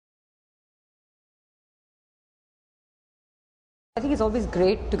I think it's always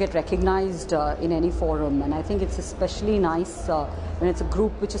great to get recognized in any forum, and I think it's especially nice when it's a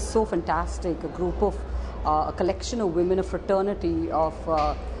group which is so fantastic, a group of a collection of women, a fraternity of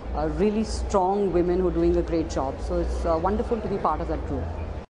really strong women who are doing a great job. So it's wonderful to be part of that group.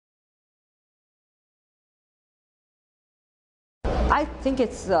 I think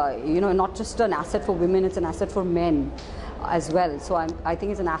it's not just an asset for women; it's an asset for men as well. So I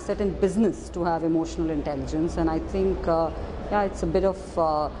think it's an asset in business to have emotional intelligence, and I think it's a bit of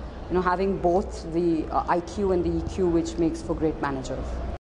having both the IQ and the EQ, which makes for great managers.